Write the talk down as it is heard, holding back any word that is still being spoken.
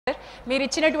మీరు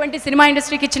ఇచ్చినటువంటి సినిమా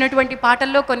ఇండస్ట్రీకి ఇచ్చినటువంటి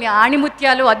పాటల్లో కొన్ని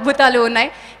ఆణిముత్యాలు అద్భుతాలు ఉన్నాయి.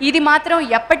 ఇది మాత్రం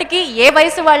ఎప్పటికీ ఏ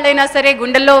వయసు వాళ్ళైనా సరే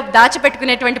గుండెల్లో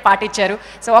దాచిపెట్టుకునేటువంటి పాట ఇచ్చారు.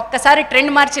 సో ఒక్కసారి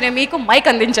ట్రెండ్ మార్చిన మీకు మైక్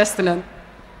అందించేస్తున్నాను.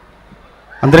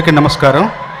 అందరికీ నమస్కారం.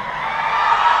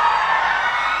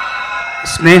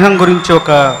 స్నేహం గురించి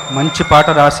ఒక మంచి పాట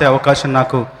రాసే అవకాశం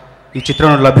నాకు ఈ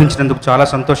చిత్రంలో లభించినందుకు చాలా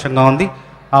సంతోషంగా ఉంది.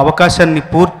 ఆ అవకాశాన్ని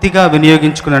పూర్తిగా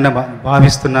వినియోగించుకుని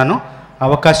భావిస్తున్నాను.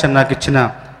 అవకాశం నాకు ఇచ్చిన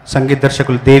సంగీత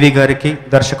దర్శకులు దేవి గారికి,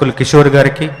 దర్శకులు కిషోర్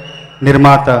గారికి,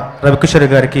 నిర్మాత రవికిషోర్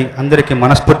గారికి అందరికీ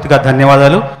మనస్ఫూర్తిగా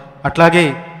ధన్యవాదాలు. అట్లాగే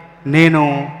నేను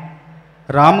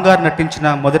రామ్ గారు నటించిన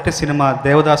మొదటి సినిమా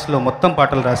దేవదాసులో మొత్తం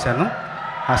పాటలు రాశాను.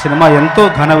 ఆ సినిమా ఎంతో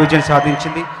ఘన విజయం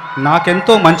సాధించింది,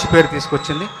 నాకెంతో మంచి పేరు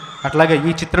తీసుకొచ్చింది. అట్లాగే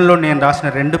ఈ చిత్రంలో నేను రాసిన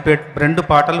రెండు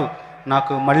పాటలు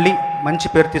నాకు మళ్ళీ మంచి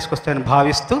పేరు తీసుకొస్తాయని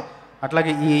భావిస్తూ,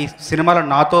 అట్లాగే ఈ సినిమాలో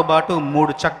నాతో పాటు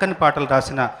 3 చక్కని పాటలు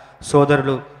రాసిన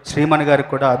సోదరులు శ్రీమణి గారికి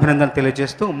కూడా అభినందనలు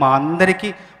తెలియజేస్తూ, మా అందరికీ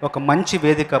ఒక మంచి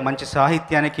వేదిక, మంచి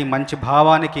సాహిత్యానికి, మంచి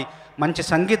భావానికి, మంచి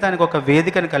సంగీతానికి ఒక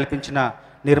వేదికను కల్పించిన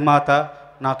నిర్మాత,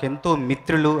 నాకెంతో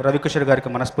మిత్రులు రవికిషోర్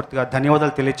గారికి మనస్ఫూర్తిగా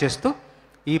ధన్యవాదాలు తెలియజేస్తూ,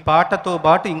 ఈ పాటతో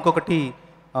పాటు ఇంకొకటి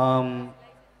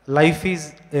లైఫ్ ఈజ్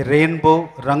ఏ రెయిన్బో,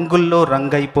 రంగుల్లో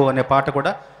రంగైపో అనే పాట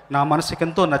కూడా నా మనసుకి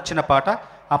ఎంతో నచ్చిన పాట.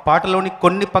 ఆ పాటలోని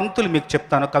కొన్ని పంక్తులు మీకు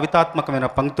చెప్తాను, కవితాత్మకమైన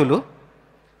పంక్తులు.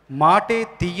 మాటే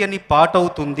తీయని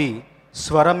పాటవుతుంది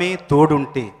స్వరమే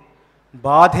తోడుంటే,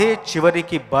 బాధే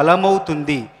చివరికి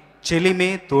బలమవుతుంది చెలిమే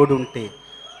తోడుంటే,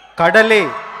 కడలే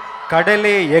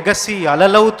కడలే ఎగసి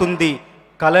అలలవుతుంది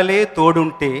కలలే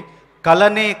తోడుంటే,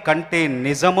 కలనే కంటే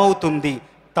నిజమవుతుంది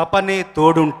తపనే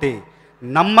తోడుంటే,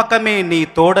 నమ్మకమే నీ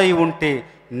తోడై ఉంటే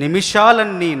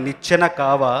నిమిషాలన్నీ నిచ్చెన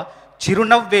కావా,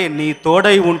 చిరునవ్వే నీ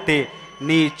తోడై ఉంటే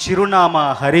నీ చిరునామా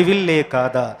హరివిల్లే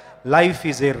కాదా, లైఫ్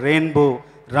ఈజ్ ఏ రెయిన్బో,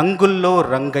 రంగుల్లో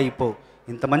రంగైపో.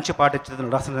 ఇంత మంచి పాట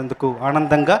రాసినందుకు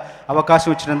ఆనందంగా అవకాశం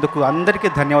ఇచ్చినందుకు అందరికీ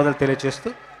ధన్యవాదాలు తెలియజేస్తూ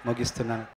ముగిస్తున్నాను.